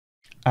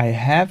I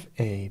have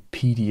a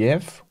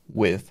PDF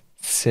with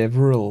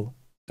several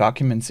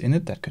documents in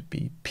it that could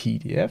be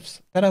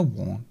PDFs that I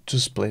want to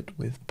split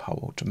with Power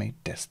Automate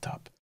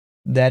Desktop.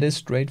 That is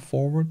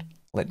straightforward.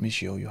 Let me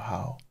show you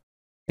how.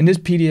 In this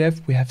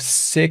PDF, we have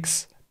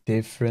 6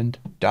 different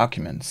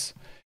documents.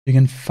 You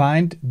can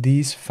find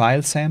these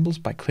file samples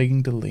by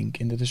clicking the link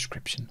in the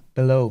description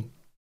below,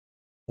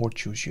 or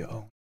choose your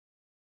own.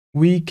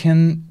 We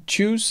can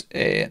choose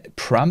a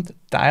prompt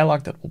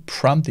dialog that will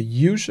prompt the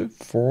user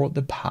for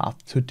the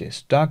path to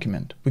this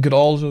document. We could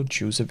also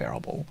choose a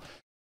variable.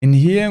 In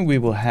here, we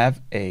will have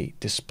a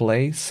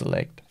display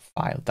select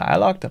file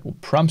dialog that will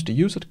prompt the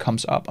user that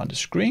comes up on the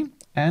screen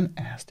and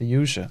ask the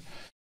user.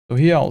 So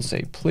here I'll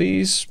say,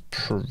 please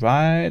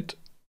provide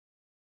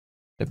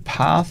the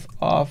path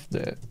of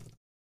the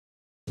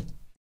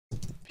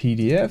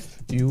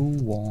PDF you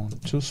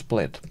want to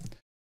split.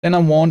 Then I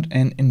want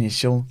an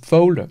initial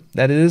folder.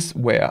 That is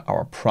where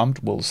our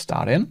prompt will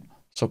start in.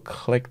 So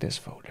click this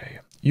folder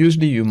here.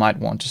 Usually you might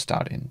want to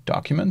start in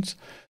Documents,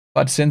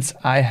 but since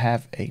I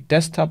have a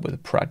desktop with a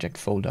project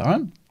folder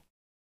on,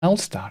 I'll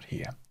start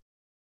here.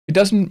 It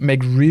doesn't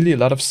make really a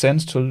lot of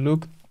sense to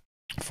look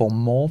for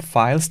more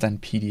files than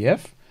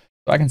PDF.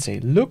 So I can say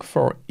look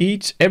for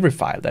every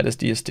file that is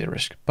the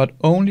asterisk, but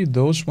only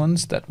those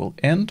ones that will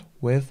end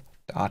with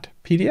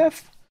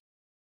 .pdf.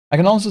 I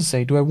can also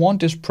say, do I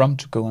want this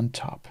prompt to go on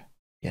top?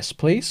 Yes,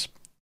 please.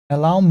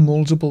 Allow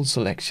multiple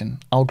selection.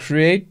 I'll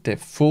create the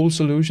full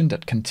solution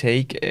that can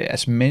take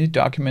as many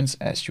documents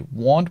as you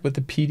want with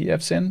the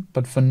PDFs in,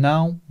 but for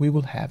now, we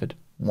will have it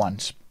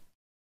once.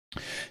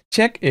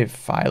 Check if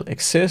file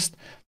exists.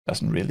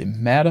 Doesn't really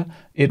matter.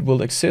 It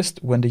will exist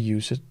when the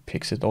user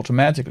picks it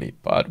automatically,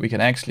 but we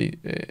can actually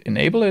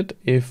enable it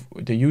if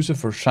the user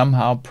for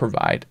somehow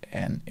provide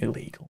an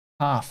illegal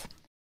path.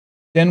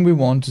 Then we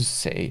want to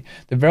say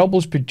the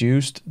variables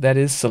produced, that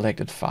is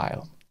selected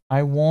file.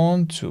 I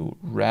want to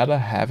rather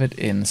have it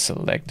in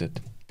selected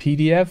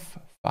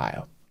PDF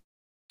file.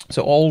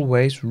 So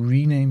always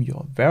rename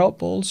your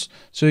variables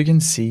so you can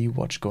see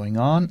what's going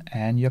on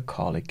and your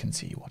colleague can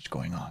see what's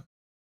going on.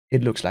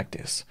 It looks like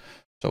this.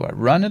 So I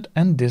run it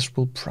and this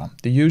will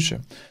prompt the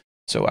user.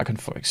 So I can,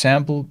 for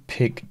example,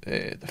 pick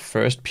the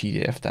first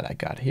PDF that I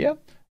got here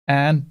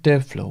and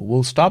the flow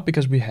will stop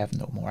because we have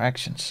no more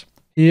actions.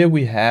 Here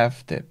we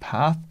have the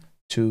path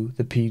to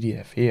the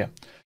PDF here.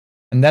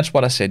 And that's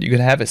what I said. You could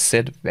have a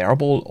set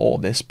variable or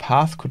this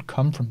path could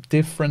come from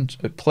different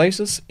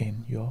places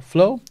in your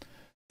flow.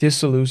 This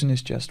solution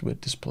is just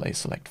with display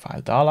select file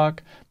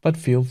dialog, but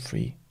feel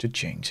free to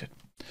change it.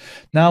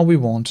 Now we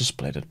want to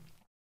split it.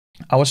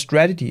 Our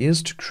strategy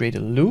is to create a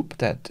loop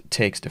that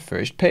takes the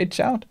first page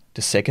out,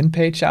 the second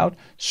page out,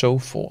 so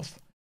forth.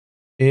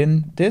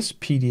 In this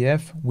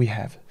PDF, we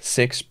have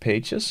 6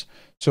 pages.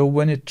 So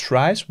when it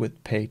tries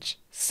with page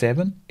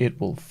 7, it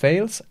will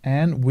fail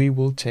and we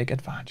will take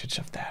advantage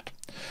of that.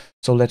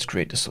 So let's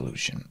create the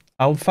solution.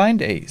 I'll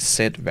find a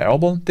set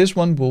variable. This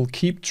one will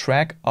keep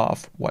track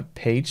of what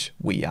page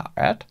we are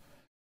at.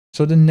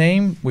 So the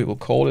name, we will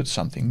call it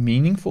something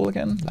meaningful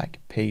again, like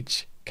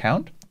page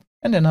count.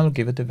 And then I'll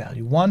give it the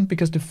value 1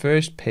 because the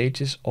first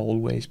page is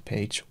always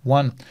page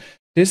 1.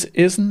 This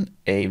isn't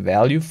a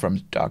value from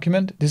the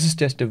document. This is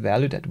just the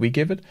value that we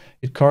give it.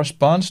 It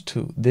corresponds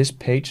to this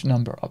page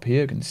number up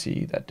here. You can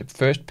see that the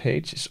first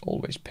page is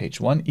always page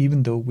 1,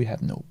 even though we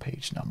have no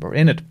page number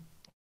in it.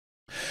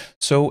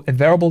 So a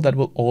variable that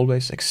will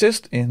always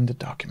exist in the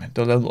document.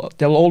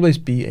 There'll always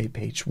be a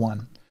page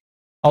 1.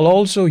 I'll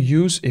also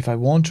use, if I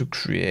want to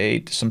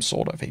create some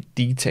sort of a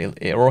detailed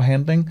error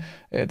handling,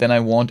 then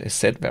I want a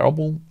set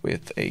variable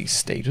with a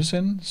status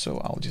in. So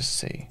I'll just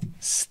say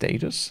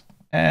status.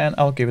 And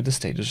I'll give it the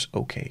status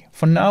OK.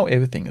 For now,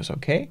 everything is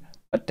OK,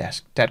 but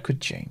that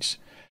could change.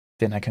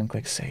 Then I can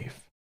click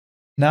Save.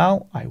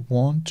 Now I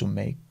want to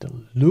make the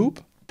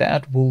loop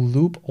that will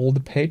loop all the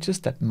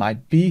pages that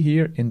might be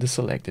here in the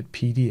selected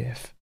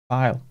PDF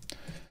file.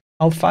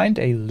 I'll find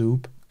a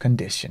loop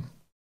condition.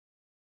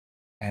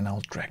 And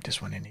I'll drag this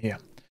one in here.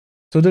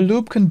 So the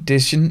loop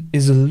condition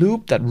is a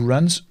loop that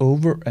runs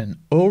over and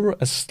over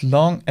as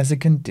long as a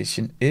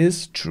condition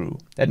is true.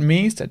 That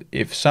means that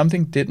if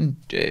something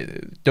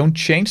don't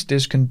change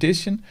this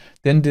condition,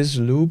 then this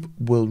loop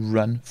will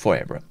run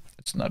forever.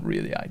 It's not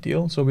really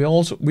ideal. So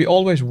we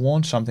always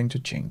want something to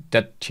change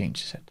that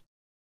changes it.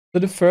 So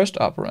the first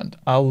operand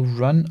I'll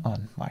run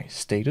on my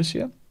status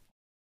here.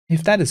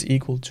 If that is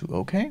equal to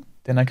OK,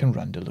 then I can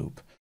run the loop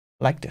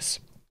like this.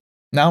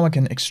 Now I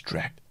can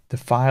extract the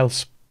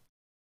files.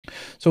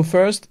 So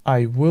first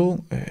I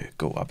will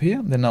go up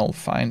here, then I'll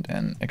find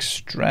an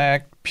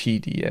extract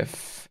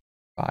PDF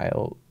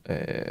file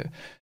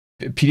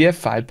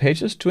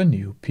pages to a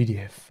new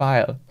PDF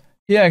file.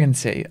 Here I can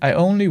say I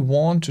only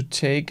want to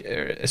take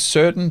a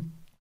certain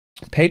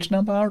page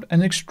number out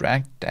and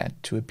extract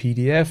that to a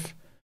PDF.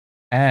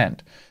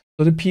 And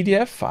so the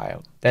PDF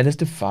file, that is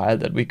the file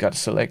that we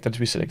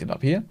selected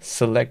up here,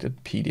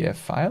 selected PDF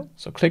file.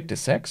 So click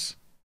this X,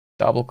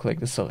 double click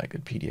the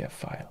selected PDF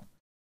file.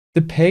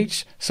 The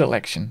page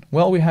selection,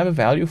 well, we have a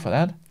value for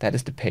that. That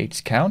is the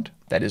page count.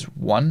 that is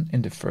 1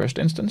 in the first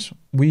instance.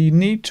 We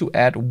need to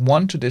add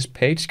 1 to this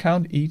page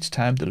count each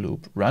time the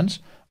loop runs,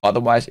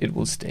 otherwise it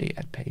will stay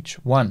at page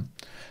 1.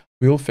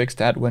 We'll fix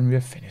that when we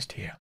are finished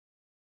here.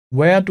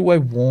 Where do I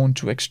want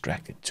to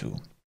extract it to?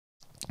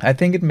 I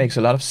think it makes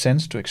a lot of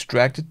sense to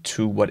extract it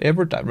to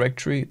whatever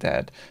directory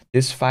that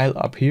this file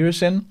up here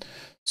is in.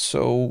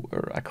 So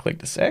I click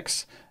this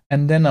X,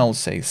 and then I'll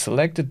say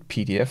selected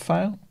PDF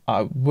file.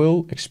 I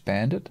will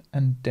expand it,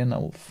 and then I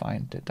will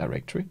find the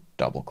directory,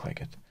 double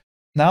click it.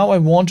 Now I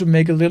want to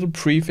make a little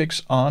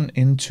prefix on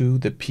into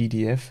the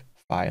PDF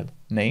file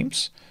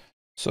names.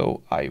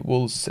 So I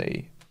will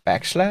say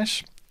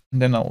backslash,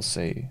 and then I'll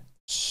say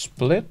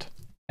split,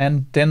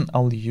 and then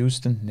I'll use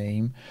the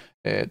name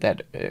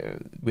that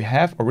we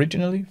have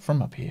originally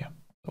from up here.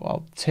 So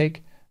I'll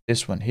take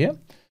this one here,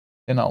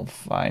 then I'll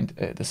find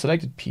the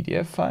selected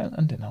PDF file,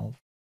 and then I'll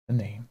the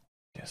name.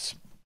 Yes.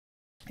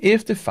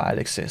 If the file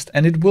exists,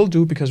 and it will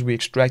do because we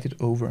extract it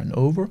over and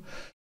over,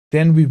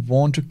 then we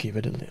want to give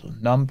it a little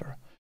number.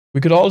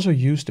 We could also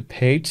use the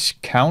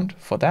page count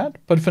for that,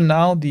 but for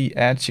now the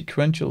add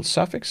sequential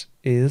suffix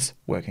is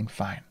working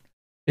fine.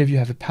 If you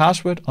have a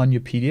password on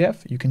your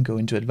PDF, you can go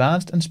into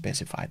advanced and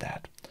specify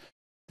that.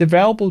 The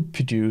variable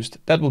produced,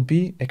 that will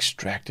be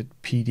extracted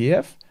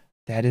PDF.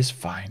 That is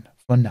fine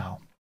for now.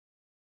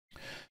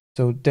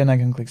 So then I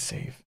can click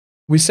save.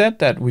 We said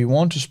that we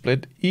want to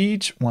split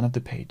each one of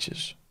the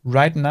pages.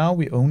 Right now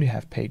we only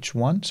have page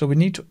 1, so we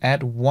need to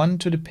add 1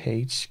 to the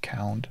page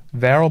count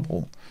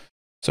variable.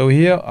 So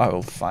here I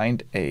will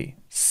find a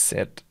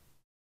set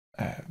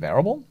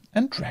variable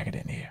and drag it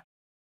in here.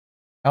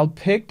 I'll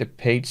pick the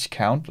page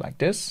count like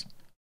this,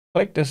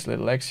 click this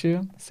little X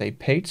here, say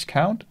page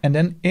count, and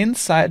then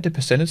inside the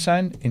percentage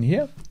sign in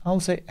here, I'll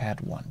say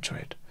add 1 to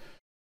it.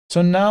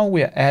 So now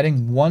we are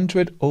adding 1 to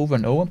it over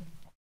and over.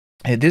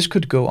 This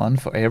could go on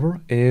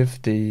forever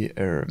if the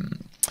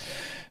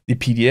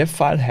PDF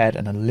file had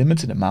an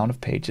unlimited amount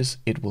of pages.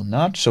 It will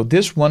not. So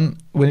this one,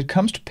 when it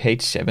comes to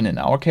page 7 in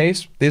our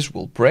case, this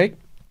will break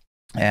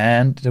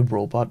and the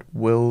robot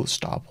will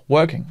stop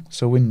working.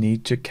 So we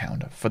need to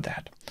counter for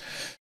that.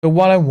 So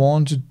what I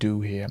want to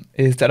do here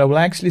is that I will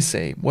actually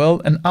say,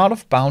 well, an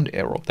out-of-bound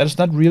error. That is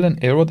not really an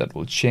error that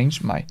will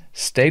change my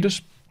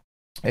status.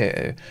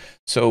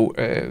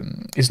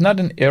 It's not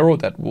an error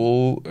that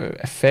will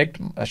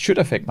should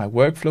affect my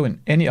workflow in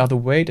any other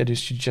way. That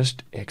is to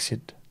just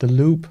exit the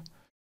loop.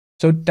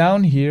 So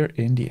down here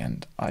in the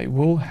end, I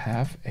will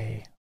have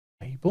a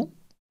label.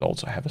 I'll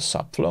also have a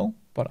subflow,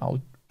 but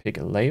I'll pick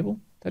a label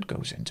that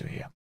goes into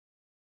here.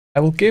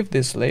 I will give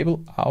this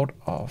label out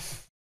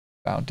of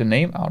the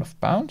name out of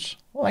bounds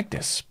like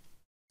this.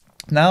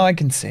 Now I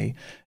can say,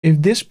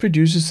 if this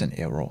produces an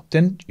error,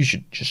 then you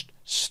should just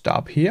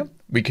stop here.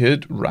 We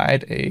could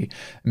write a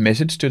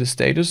message to the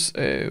status,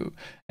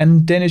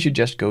 and then you should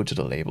just go to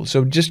the label.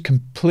 So just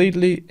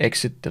completely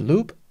exit the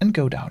loop and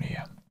go down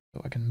here.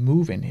 So I can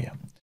move in here.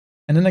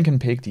 And then I can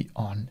pick the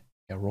on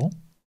error.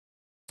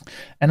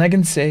 And I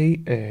can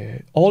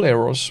say all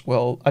errors,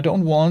 well, I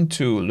don't want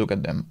to look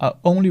at them. I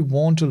only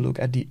want to look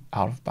at the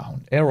out of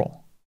bound error.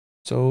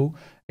 So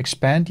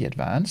expand the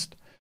advanced,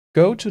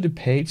 go to the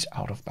page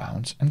out of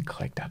bounds and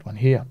click that one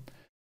here.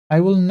 I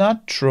will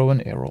not throw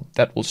an error.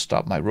 That will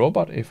stop my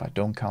robot if I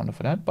don't counter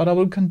for that, but I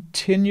will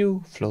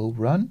continue flow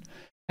run.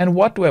 And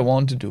what do I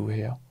want to do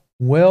here?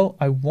 Well,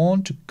 I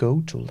want to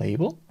go to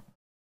label,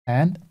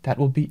 and that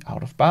will be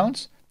out of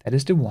bounds. That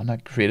is the one I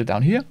created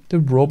down here. The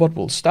robot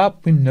will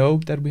stop. We know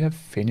that we have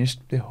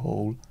finished the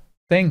whole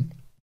thing.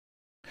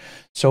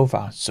 So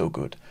far, so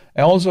good.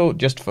 And also,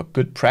 just for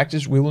good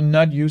practice, we will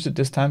not use it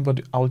this time,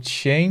 but I'll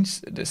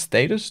change the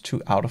status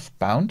to out of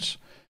bounds.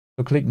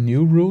 So click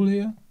new rule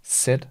here,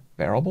 set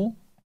variable,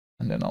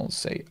 and then I'll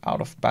say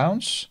out of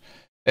bounds.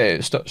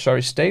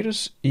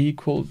 Status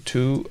equal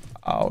to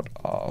out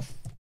of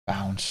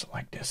bounds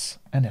like this.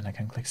 And then I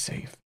can click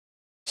save.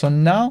 So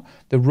now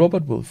the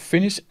robot will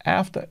finish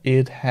after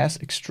it has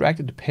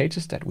extracted the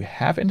pages that we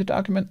have in the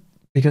document,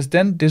 because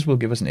then this will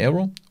give us an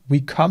error.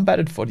 We combat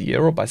it for the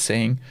error by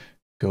saying,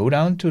 go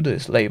down to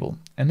this label.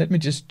 And let me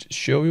just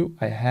show you,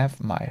 I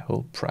have my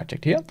whole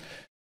project here.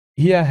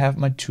 Here I have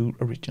my 2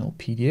 original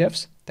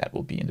PDFs that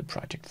will be in the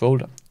project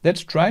folder.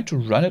 Let's try to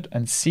run it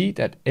and see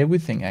that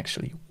everything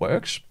actually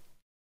works.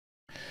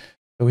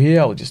 So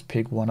here I'll just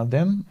pick one of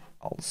them.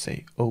 I'll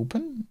say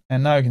open,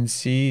 and now you can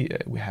see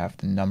we have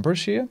the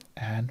numbers here,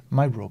 and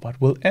my robot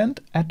will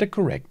end at the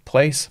correct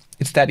place.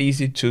 It's that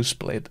easy to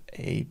split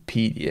a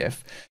PDF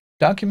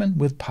document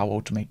with Power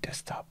Automate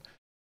Desktop.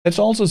 Let's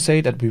also say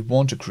that we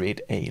want to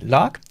create a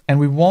log, and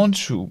we want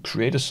to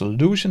create a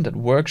solution that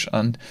works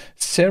on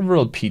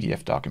several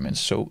PDF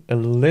documents, so a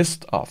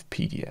list of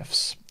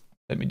PDFs.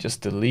 Let me just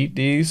delete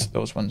these.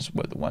 Those ones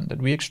were the one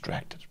that we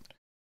extracted.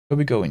 So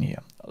we go in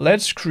here.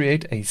 Let's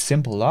create a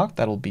simple log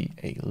that will be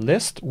a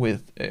list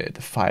with the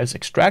files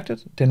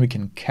extracted. Then we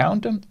can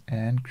count them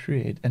and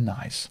create a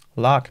nice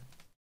log.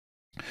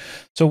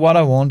 So what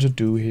I want to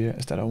do here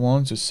is that I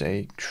want to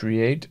say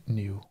create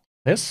new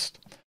list,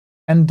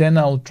 and then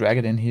I'll drag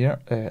it in here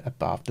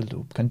above the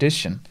loop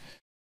condition.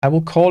 I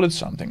will call it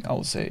something. I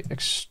will say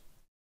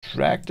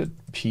extracted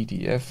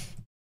PDF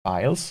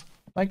files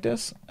like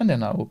this, and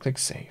then I will click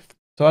save.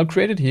 So I'll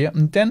create it here,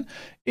 and then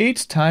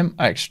each time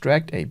I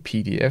extract a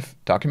PDF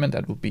document,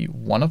 that will be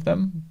one of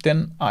them,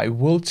 then I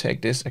will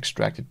take this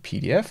extracted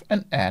PDF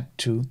and add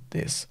to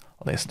this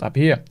list up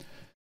here.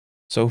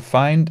 So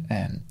find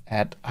and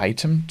add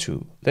item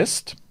to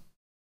list,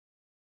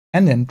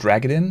 and then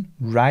drag it in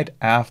right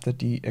after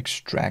the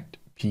extract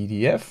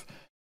PDF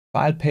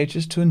file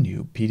pages to a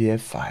new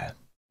PDF file.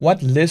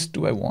 What list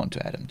do I want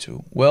to add them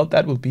to? Well,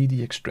 that will be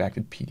the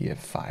extracted PDF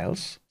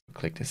files.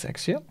 Click this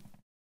X here.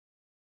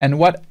 And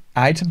what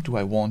item do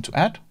I want to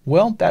add?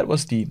 Well, that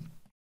was the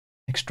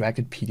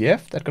extracted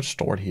PDF that got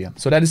stored here.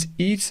 So that is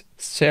each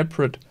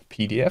separate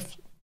PDF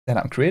that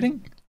I'm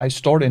creating. I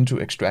stored into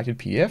extracted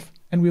PDF,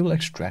 and we will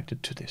extract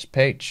it to this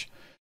page.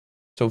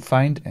 So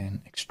find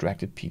an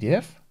extracted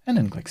PDF and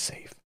then click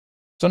save.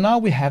 So now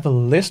we have a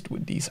list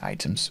with these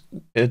items.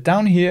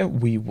 Down here,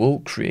 we will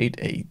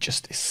create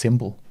just a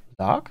simple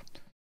log.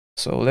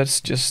 So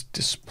let's just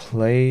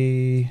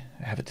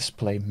have a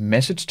display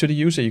message to the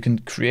user. You can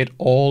create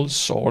all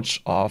sorts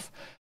of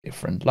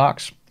different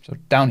logs. So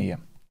down here,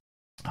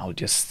 I'll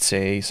just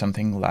say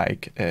something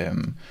like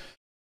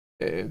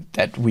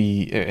that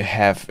we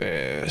have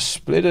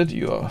splitted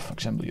your, for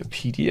example, your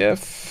PDF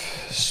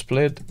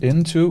split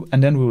into,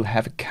 and then we will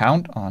have a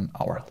count on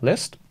our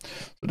list.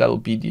 So that will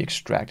be the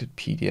extracted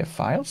PDF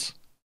files,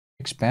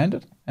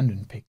 expanded, and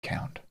then pick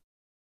count.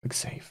 Click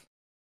save.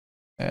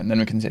 And then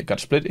we can say it got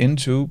split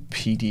into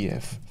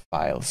PDF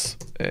files.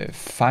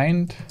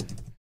 Find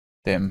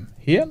them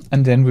here,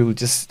 and then we will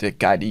just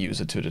guide the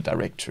user to the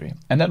directory.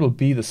 And that will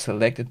be the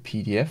selected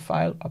PDF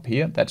file up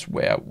here. That's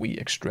where we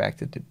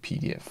extracted the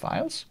PDF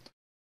files.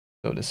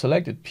 So the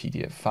selected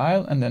PDF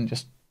file, and then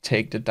just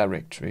take the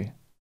directory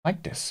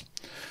like this.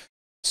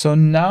 So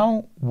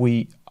now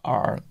we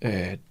are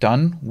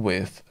done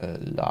with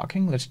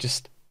logging. Let's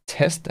just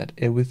test that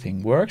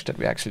everything works, that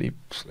we actually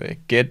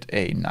get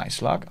a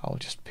nice log. I'll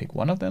just pick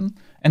one of them,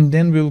 and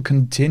then we'll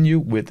continue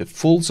with the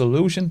full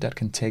solution that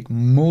can take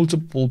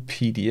multiple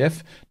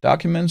PDF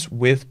documents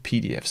with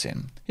PDFs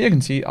in. Here you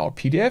can see our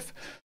PDF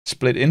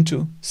split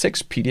into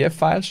 6 PDF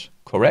files,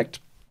 correct?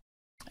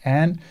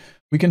 And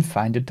we can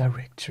find the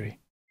directory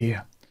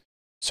here.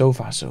 So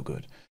far, so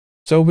good.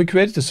 So we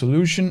created the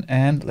solution,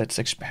 and let's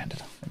expand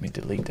it. Let me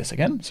delete this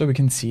again so we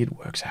can see it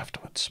works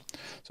afterwards.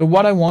 So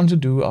what I want to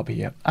do up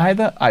here,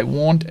 either I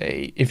want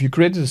if you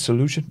created a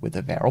solution with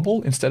a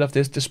variable instead of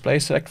this display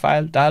select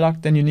file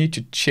dialog, then you need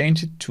to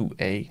change it to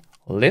a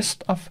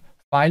list of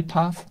file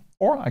path,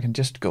 or I can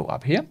just go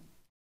up here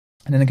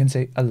and then I can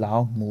say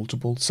allow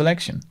multiple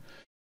selection.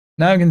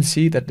 Now you can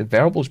see that the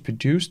variables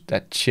produced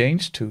that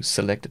change to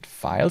selected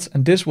files,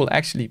 and this will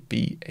actually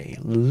be a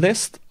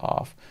list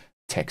of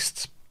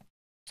texts.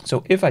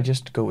 So if I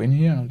just go in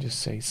here, I'll just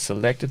say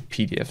selected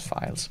PDF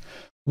files.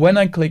 When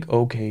I click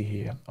OK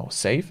here or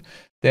save,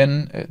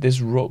 then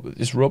this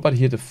robot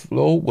here, the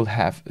flow, will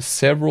have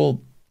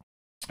several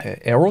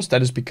errors.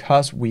 That is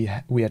because we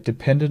are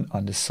dependent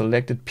on the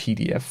selected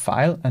PDF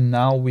file, and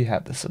now we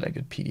have the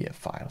selected PDF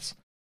files.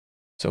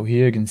 So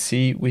here you can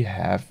see we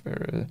have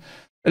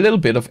a little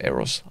bit of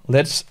errors.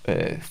 Let's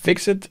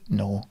fix it.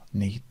 No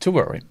need to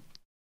worry.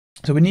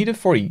 So we need a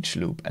for each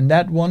loop, and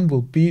that one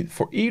will be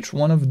for each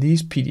one of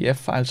these PDF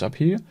files up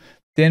here.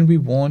 Then we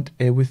want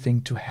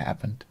everything to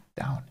happen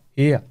down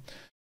here.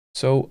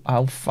 So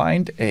I'll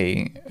find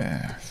a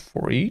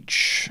for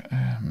each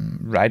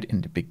right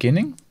in the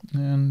beginning,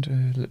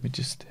 and let me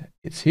just,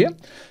 it's here.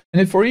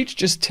 And for each,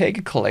 just take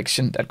a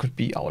collection that could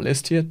be our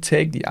list here,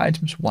 take the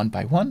items one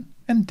by one,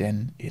 and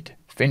then it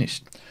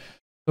finished.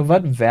 So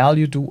what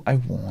value do I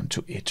want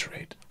to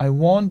iterate? I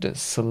want the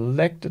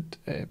selected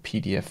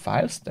PDF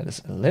files, that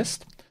is a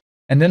list,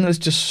 and then let's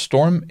just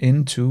store them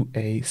into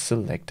a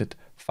selected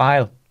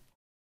file.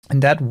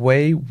 And that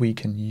way we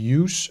can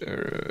use,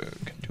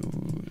 can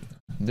do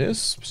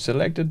this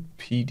selected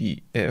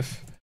PDF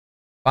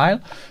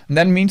file. And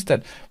that means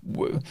that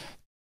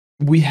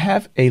we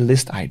have a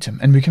list item,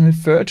 and we can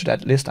refer to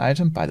that list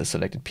item by the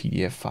selected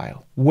PDF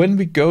file. When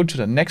we go to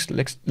the next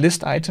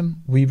list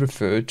item, we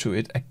refer to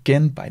it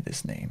again by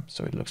this name.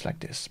 So it looks like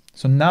this.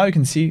 So now you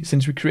can see,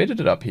 since we created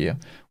it up here,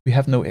 we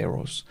have no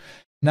errors.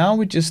 Now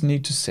we just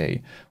need to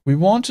say, we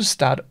want to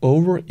start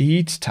over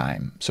each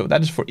time. So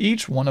that is for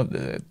each one of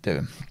the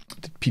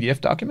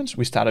PDF documents.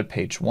 We start at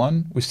page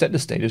 1, we set the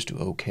status to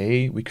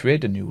OK, we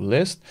create a new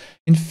list.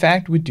 In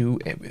fact, we do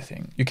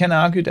everything. You can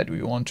argue that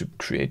we want to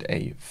create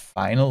a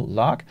final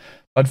log,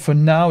 but for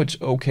now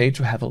it's okay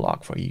to have a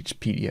log for each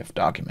PDF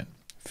document.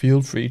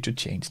 Feel free to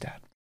change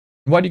that.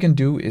 What you can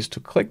do is to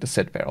click the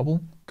set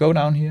variable, go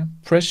down here,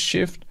 press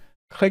Shift,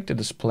 click the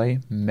display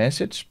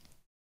message,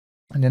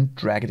 and then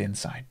drag it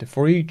inside the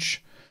for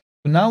each.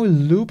 So now we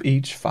loop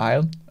each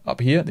file up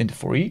here in the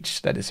for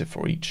each, that is a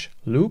for each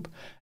loop,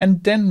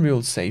 and then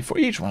we'll say for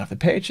each one of the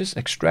pages,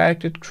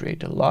 extract it,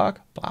 create a log,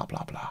 blah,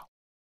 blah, blah.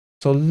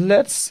 So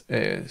let's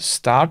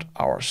start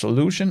our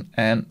solution,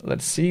 and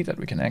let's see that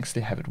we can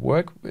actually have it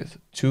work with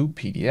 2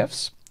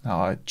 PDFs.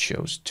 Now I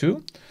chose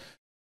 2.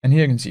 And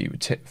here you can see we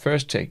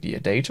first take the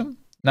datum.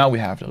 Now we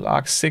have the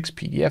log 6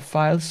 PDF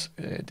files,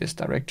 this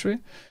directory.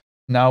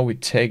 Now we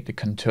take the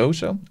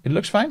contoso. It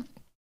looks fine.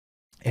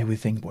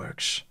 Everything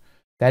works.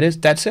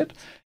 That's it.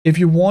 If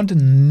you want the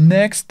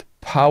next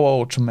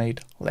Power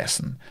Automate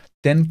lesson,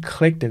 then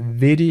click the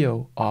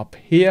video up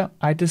here.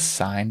 I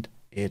designed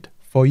it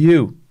for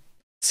you.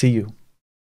 See you.